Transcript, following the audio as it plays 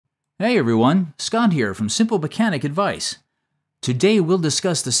Hey everyone, Scott here from Simple Mechanic Advice. Today we'll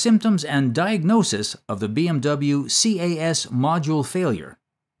discuss the symptoms and diagnosis of the BMW CAS Module Failure.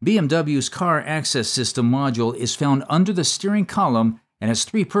 BMW's Car Access System module is found under the steering column and has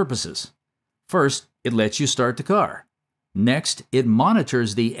three purposes. First, it lets you start the car. Next, it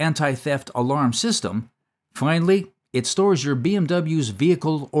monitors the anti-theft alarm system. Finally, it stores your BMW's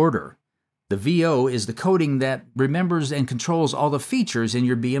vehicle order. The VO is the coding that remembers and controls all the features in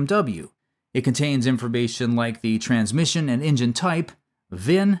your BMW. It contains information like the transmission and engine type,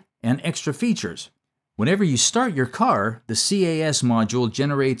 VIN, and extra features. Whenever you start your car, the CAS module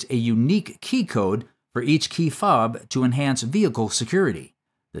generates a unique key code for each key fob to enhance vehicle security.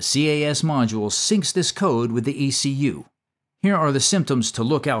 The CAS module syncs this code with the ECU. Here are the symptoms to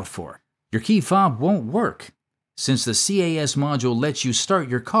look out for. Your key fob won't work. Since the CAS module lets you start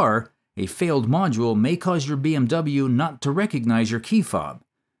your car, a failed module may cause your BMW not to recognize your key fob.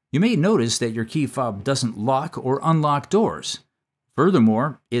 You may notice that your key fob doesn't lock or unlock doors.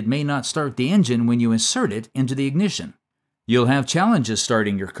 Furthermore, it may not start the engine when you insert it into the ignition. You'll have challenges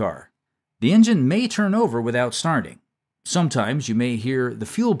starting your car. The engine may turn over without starting. Sometimes you may hear the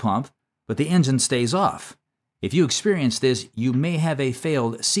fuel pump, but the engine stays off. If you experience this, you may have a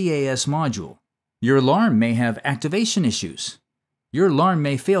failed CAS module. Your alarm may have activation issues. Your alarm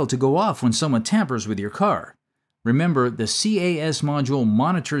may fail to go off when someone tampers with your car. Remember, the CAS module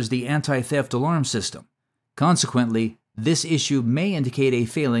monitors the anti-theft alarm system. Consequently, this issue may indicate a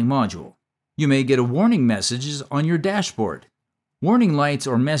failing module. You may get a warning messages on your dashboard. Warning lights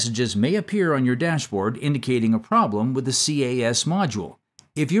or messages may appear on your dashboard indicating a problem with the CAS module.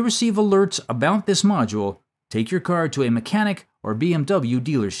 If you receive alerts about this module, take your car to a mechanic or BMW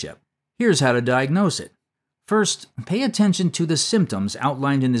dealership. Here's how to diagnose it. First, pay attention to the symptoms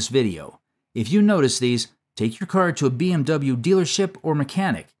outlined in this video. If you notice these, take your car to a BMW dealership or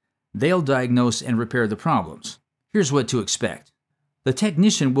mechanic. They'll diagnose and repair the problems. Here's what to expect. The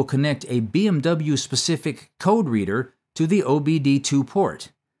technician will connect a BMW-specific code reader to the OBD2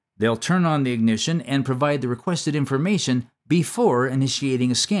 port. They'll turn on the ignition and provide the requested information before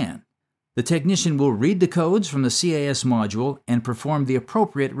initiating a scan. The technician will read the codes from the CAS module and perform the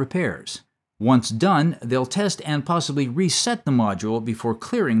appropriate repairs. Once done, they'll test and possibly reset the module before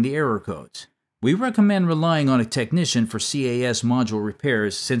clearing the error codes. We recommend relying on a technician for CAS module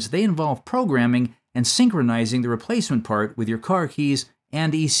repairs since they involve programming and synchronizing the replacement part with your car keys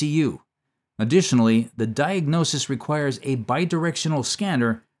and ECU. Additionally, the diagnosis requires a bidirectional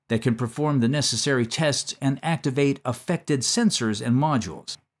scanner that can perform the necessary tests and activate affected sensors and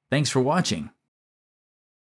modules. Thanks for watching.